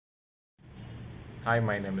Hi,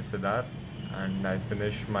 my name is Siddarth, and I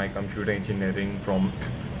finished my computer engineering from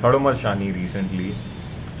Thadomal Shani recently.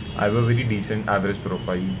 I have a very decent average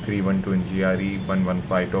profile, 312 in GRE,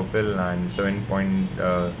 115 TOEFL, and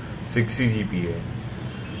 7.6 CGPA.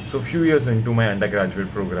 So, few years into my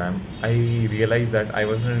undergraduate program, I realized that I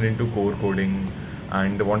wasn't into core coding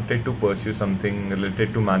and wanted to pursue something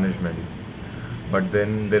related to management. But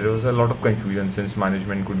then there was a lot of confusion since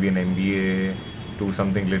management could be an MBA to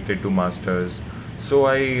something related to masters. So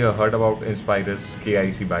I heard about Inspirus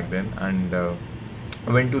KIC back then and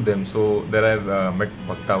went to them. So there I met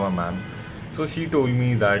Bhaktava ma'am. So she told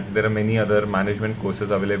me that there are many other management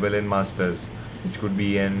courses available in masters, which could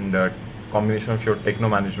be in combination of your techno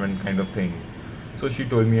management kind of thing. So she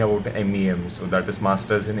told me about MEM, so that is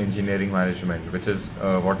Masters in Engineering Management, which is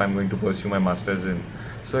what I'm going to pursue my Masters in.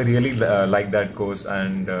 So I really liked that course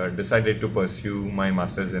and decided to pursue my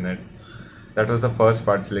Masters in it. That was the first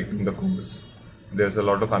part, selecting the course. There's a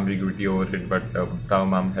lot of ambiguity over it, but Bhaktava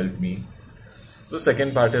ma'am helped me. So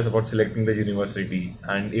second part is about selecting the university,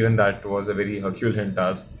 and even that was a very Herculean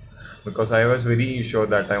task because I was very sure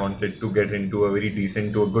that I wanted to get into a very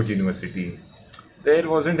decent to a good university. There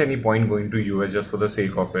wasn't any point going to US just for the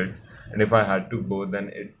sake of it, and if I had to go, then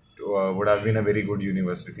it would have been a very good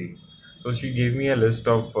university. So she gave me a list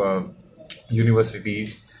of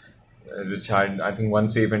universities which had, I think,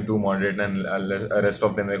 one safe and two moderate, and a rest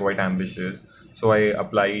of them were quite ambitious. So I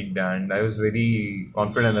applied, and I was very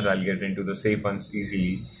confident that I'll get into the safe ones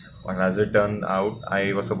easily. But as it turned out,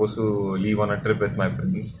 I was supposed to leave on a trip with my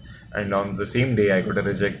friends, and on the same day, I got a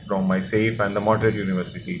reject from my safe and the moderate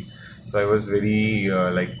university. So I was very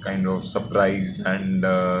like kind of surprised and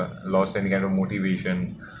lost any kind of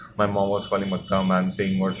motivation. My mom was calling Makka ma'am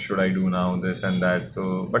saying, what should I do now, this and that.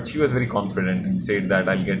 So, but she was very confident and said that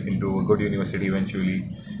I'll get into a good university eventually.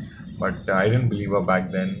 But I didn't believe her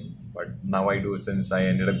back then. But now I do, since I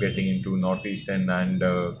ended up getting into Northeastern and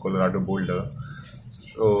Colorado Boulder.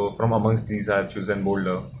 So from amongst these, I have chosen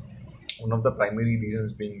Boulder. One of the primary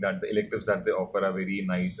reasons being that the electives that they offer are very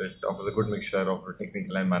nice. It offers a good mixture of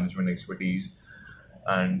technical and management expertise,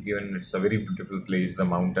 and even it's a very beautiful place, the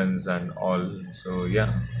mountains and all. So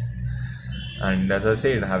yeah, and as I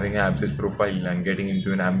said, having an average profile and getting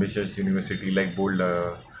into an ambitious university like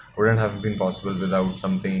Boulder wouldn't have been possible without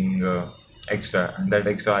something extra. And that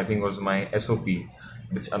extra, I think, was my SOP,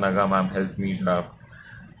 which Anaga ma'am helped me draft.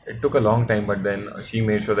 It took a long time, but then she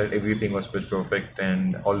made sure that everything was pitch perfect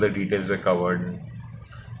and all the details were covered.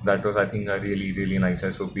 That was, I think, a really, really nice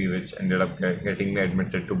SOP, which ended up getting me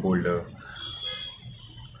admitted to Boulder.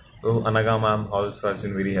 So Anaga ma'am also has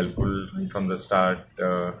been very helpful right from the start,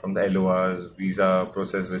 from the LORs, visa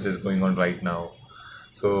process, which is going on right now.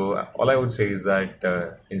 So all I would say is that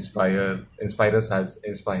Inspirus has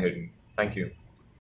inspired me. Thank you.